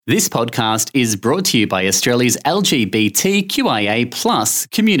This podcast is brought to you by Australia's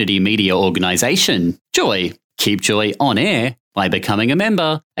LGBTQIA+ community media organisation, Joy. Keep Joy on air by becoming a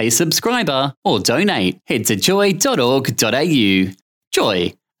member, a subscriber, or donate. Head to joy.org.au.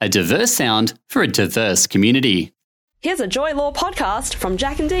 Joy, a diverse sound for a diverse community. Here's a Joy Law podcast from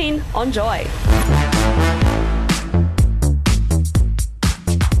Jack and Dean on Joy.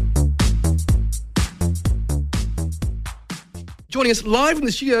 Joining us live in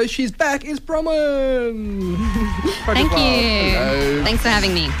the studio, she's back, is Bronwyn. Thank you. Hello. Thanks for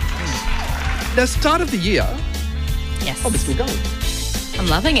having me. Now, start of the year. Yes. Oh, we're still going. I'm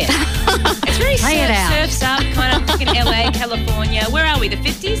loving it. It's very surfs up, kind of fucking LA, California. Where are we? The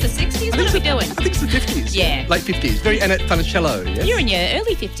 50s, the 60s? What are we doing? I think it's the 50s. Yeah. Late 50s. Very Annette Funicello. Yes? You're in your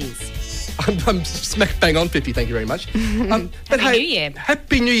early 50s. I'm smack bang on 50, thank you very much. But Happy New Year.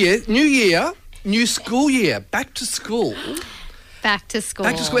 Happy New Year. New year, new school year. Back to school. Back to school.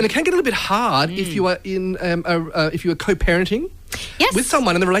 Back to school. And it can get a little bit hard if you are in, if you are co-parenting. Yes. With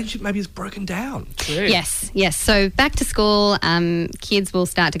someone and the relationship maybe is broken down. Too. Yes. So back to school, kids will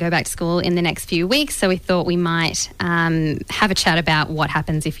start to go back to school in the next few weeks. So we thought we might have a chat about what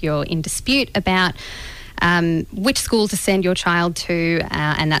happens if you're in dispute about which school to send your child to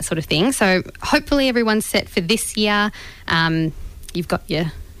and that sort of thing. So hopefully everyone's set for this year. You've got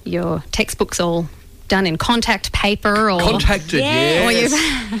your textbooks all done in contact paper or Contacted,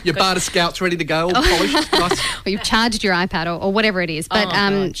 yes. or your Barter Scouts ready to go, all polished. Nice. or you've charged your iPad or whatever it is.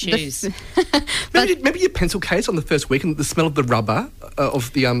 But choose. Remember your pencil case on the first week and the smell of the rubber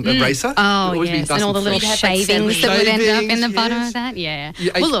of the eraser? Oh, It'd always be yes, nice and all the little fresh. shavings that would end up in the Shavings, bottom yes. of that. Yeah.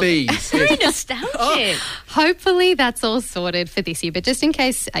 Your Well, look, HBs. Very yes. nostalgic. hopefully that's all sorted for this year. But just in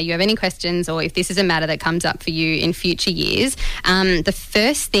case you have any questions or if this is a matter that comes up for you in future years, the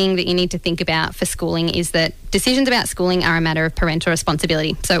first thing that you need to think about for schooling is that decisions about schooling are a matter of parental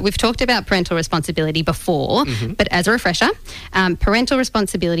responsibility. So we've talked about parental responsibility before, but as a refresher, parental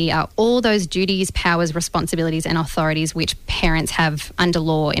responsibility are all those duties, powers, responsibilities and authorities which parents have under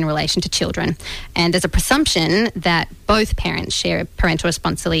law in relation to children. And there's a presumption that both parents share parental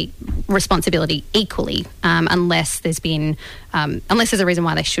responsibility equally, unless there's a reason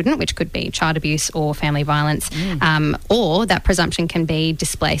why they shouldn't, which could be child abuse or family violence, or that presumption can be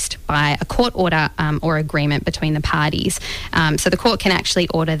displaced by a court order or agreement between the parties. So the court can actually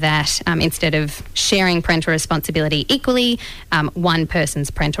order that instead of sharing parental responsibility equally, one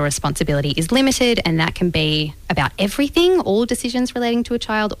person's parental responsibility is limited, and that can be about everything, all decisions relating to a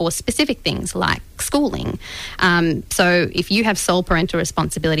child, or specific things like schooling. So if you have sole parental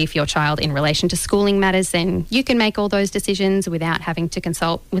responsibility for your child in relation to schooling matters, then you can make all those decisions without having to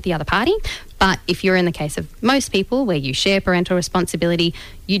consult with the other party. But if you're in the case of most people where you share parental responsibility,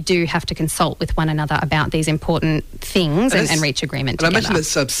 you do have to consult with one another about these important things and reach agreement together. And I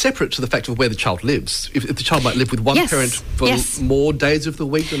imagine it's separate to the fact of where the child lives. If the child might live with one parent for more days of the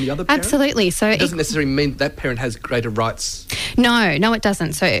week than the other parent? Absolutely. So it doesn't necessarily mean that parent has greater rights. No, it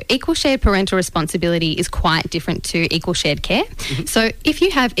doesn't. So equal shared parental responsibility is quite different to equal shared care. So if you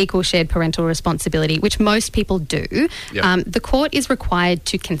have equal shared parental responsibility, which most people do, the court is required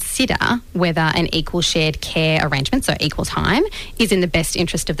to consider whether an equal shared care arrangement, so equal time, is in the best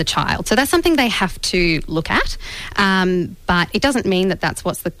interest of the child. So that's something they have to look at, but it doesn't mean that that's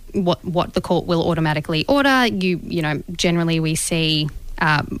what the court will automatically order. Generally we see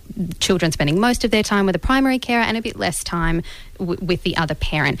children spending most of their time with a primary carer and a bit less time with the other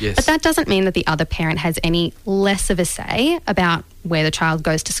parent. Yes. But that doesn't mean that the other parent has any less of a say about where the child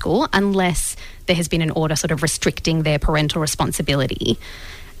goes to school unless there has been an order sort of restricting their parental responsibility.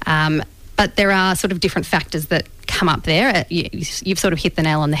 But there are sort of different factors that come up there. You've sort of hit the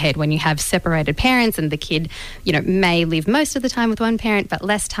nail on the head when you have separated parents and the kid, may live most of the time with one parent but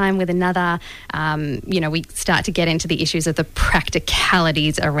less time with another. We start to get into the issues of the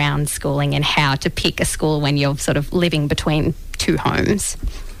practicalities around schooling and how to pick a school when you're sort of living between two homes.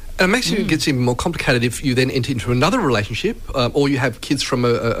 And it makes it gets even more complicated if you then enter into another relationship or you have kids from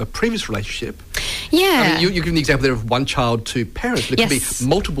a previous relationship. Yeah. I mean, you're giving the example there of one child, two parents. But it could be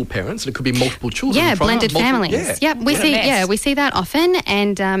multiple parents and it could be multiple children. Yeah, blended families. We see that often,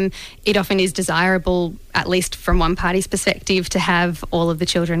 and it often is desirable, at least from one party's perspective, to have all of the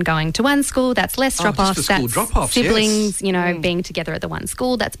children going to one school. That's less drop-offs. That's siblings, being together at the one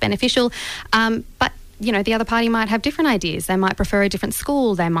school. That's beneficial. But the other party might have different ideas. They might prefer a different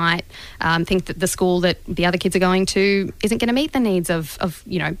school. They might think that the school that the other kids are going to isn't going to meet the needs of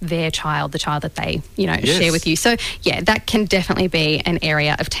their child, the child that they, share with you. So, that can definitely be an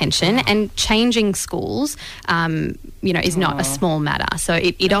area of tension. And changing schools, is not a small matter. So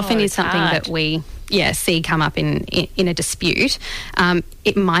it often is something that we see come up in a dispute,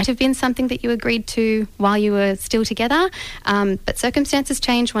 it might have been something that you agreed to while you were still together, but circumstances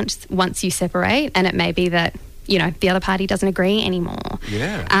change once you separate, and it may be that, you know, the other party doesn't agree anymore.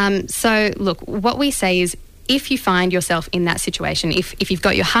 Yeah. So, look, what we say is, if you find yourself in that situation, if you've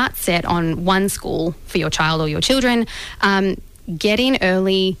got your heart set on one school for your child or your children, get in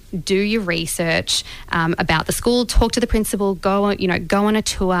early, do your research about the school, talk to the principal, go on a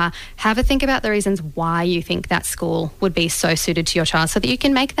tour, have a think about the reasons why you think that school would be so suited to your child, so that you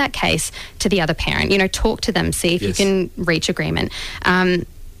can make that case to the other parent. You know, talk to them, see if you can reach agreement.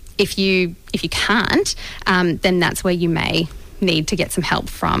 If you can't, then that's where you may need to get some help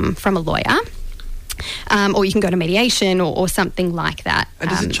from a lawyer. Or you can go to mediation or something like that. And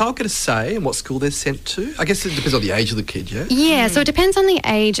does the child get a say in what school they're sent to? I guess it depends on the age of the kid, yeah? Yeah, so it depends on the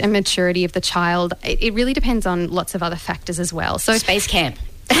age and maturity of the child. It really depends on lots of other factors as well. So Space camp.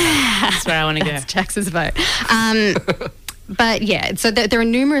 That's where I want to go. That's Jax's vote. But yeah, so there are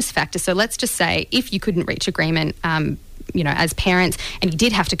numerous factors. So let's just say if you couldn't reach agreement, you know, as parents, and you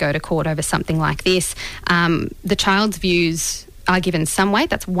did have to go to court over something like this, the child's views are given some weight.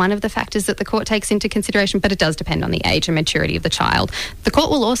 That's one of the factors that the court takes into consideration, but it does depend on the age and maturity of the child. The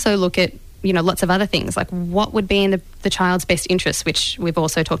court will also look at, you know, lots of other things, like what would be in the child's best interest, which we've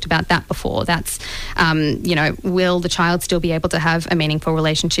also talked about that before. That's, you know, will the child still be able to have a meaningful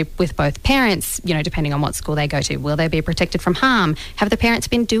relationship with both parents, you know, depending on what school they go to? Will they be protected from harm? Have the parents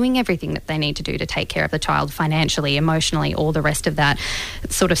been doing everything that they need to do to take care of the child financially, emotionally, all the rest of that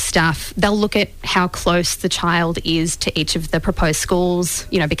sort of stuff? They'll look at how close the child is to each of the proposed schools,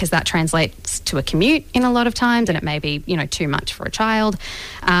 you know, because that translates to a commute in a lot of times, and it may be, you know, too much for a child.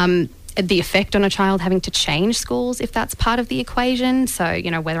 The effect on a child having to change schools, if that's part of the equation. So, you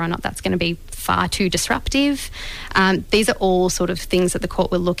know, whether or not that's going to be far too disruptive. These are all sort of things that the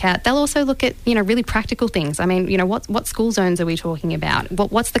court will look at. They'll also look at, you know, really practical things. I mean, you know, what school zones are we talking about?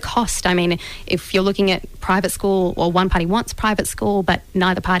 What's the cost? I mean, if you're looking at private school, or one party wants private school, but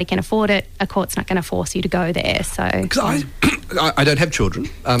neither party can afford it, a court's not going to force you to go there. So, because I don't have children,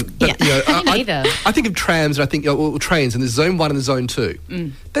 but you know, I think of trams, and I think trains, and there's zone 1 and there's zone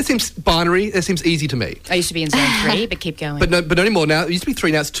 2. That seems binary. That seems easy to me. I used to be in zone 3, but keep going. But not anymore now. It used to be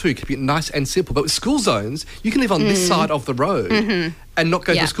 3, now it's 2. Keep it nice and simple. But with school zones, you can live on this side of the road and not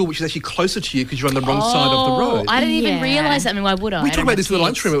go to a school which is actually closer to you because you're on the wrong side of the road. I didn't even realise that. I mean, why would I? We talk about this in the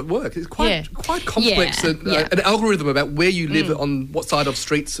lunchroom at work. It's quite complex, an algorithm about where you live on what side of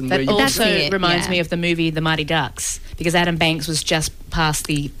streets and where you live. That also reminds me of the movie The Mighty Ducks, because Adam Banks was just past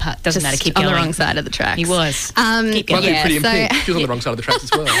doesn't matter, keep going. On the wrong side of the tracks. He was. Might Keep going. be Pretty in Pink. She was on the wrong side of the tracks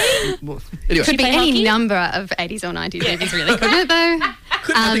as well. Anyway. Could be any number of 80s or 90s movies, really, couldn't it, though?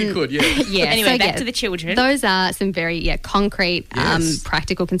 I think it could, yeah. Anyway, back to the children. Those are some very concrete,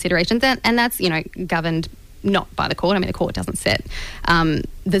 practical considerations, and that's, you know, governed not by the court. I mean, the court doesn't set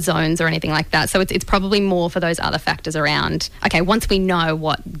the zones or anything like that. So it's probably more for those other factors around, okay, once we know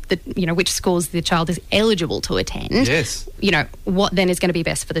which schools the child is eligible to attend, you know, what then is going to be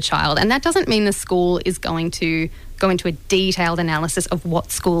best for the child. And that doesn't mean the school is going to go into a detailed analysis of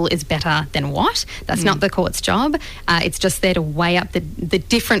what school is better than what. That's not the court's job. It's just there to weigh up the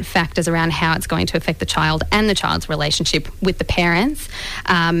different factors around how it's going to affect the child and the child's relationship with the parents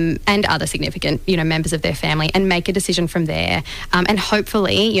and other significant, you know, members of their family, and make a decision from there. And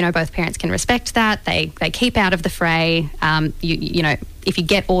hopefully, you know, both parents can respect that. They keep out of the fray. You know, if you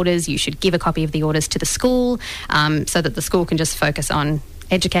get orders, you should give a copy of the orders to the school so that the school can just focus on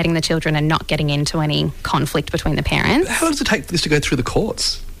educating the children and not getting into any conflict between the parents. How long does it take for this to go through the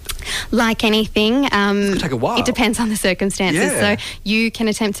courts? Like anything, it could take a while. It depends on the circumstances. Yeah. So you can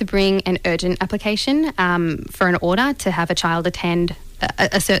attempt to bring an urgent application for an order to have a child attend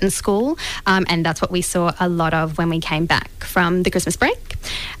a certain school, and that's what we saw a lot of when we came back from the Christmas break.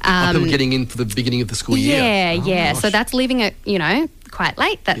 People getting in for the beginning of the school year. Yeah. So that's leaving it, you know, quite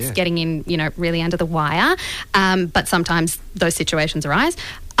late. That's getting in, you know, really under the wire. But sometimes those situations arise.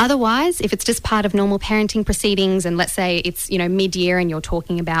 Otherwise, if it's just part of normal parenting proceedings, and let's say it's, you know, mid-year and you're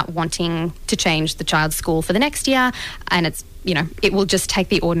talking about wanting to change the child's school for the next year, and it's, you know, it will just take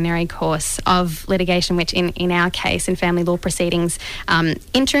the ordinary course of litigation, which in our case, in family law proceedings,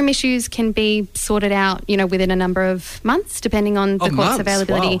 interim issues can be sorted out, you know, within a number of months, depending on the court's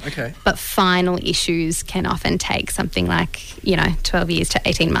availability. Wow. Okay. But final issues can often take something like, you know, 12 years to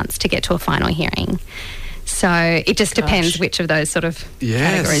 18 months to get to a final hearing. So it just depends which of those sort of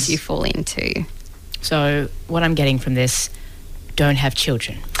categories you fall into. So what I'm getting from this, don't have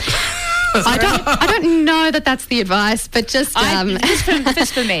children. I don't know that that's the advice, but just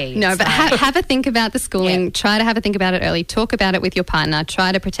just for me. No, but have a think about the schooling. Yeah. Try to have a think about it early. Talk about it with your partner.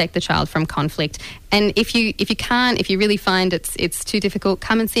 Try to protect the child from conflict. And if you really find it's too difficult,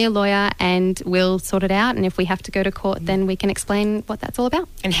 come and see a lawyer and we'll sort it out. And if we have to go to court, then we can explain what that's all about.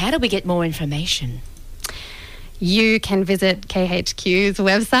 And how do we get more information? You can visit KHQ's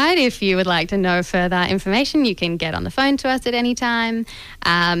website if you would like to know further information. You can get on the phone to us at any time.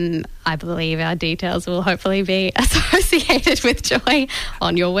 I believe our details will hopefully be associated with Joy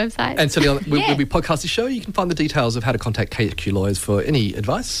on your website. And Celia, when we podcast the show, you can find the details of how to contact KHQ lawyers for any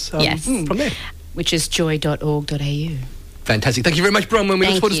advice from there. Which is joy.org.au. Fantastic. Thank you very much, Bronwyn. We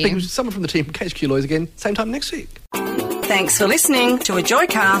look forward to speaking with someone from the team from KHQ Lawyers again, same time next week. Thanks for listening to a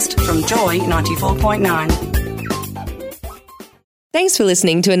Joycast from Joy 94.9. Thanks for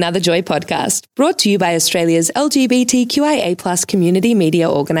listening to another Joy podcast, brought to you by Australia's LGBTQIA+ community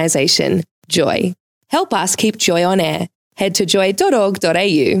media organisation, Joy. Help us keep Joy on air. Head to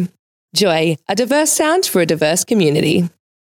joy.org.au. Joy, a diverse sound for a diverse community.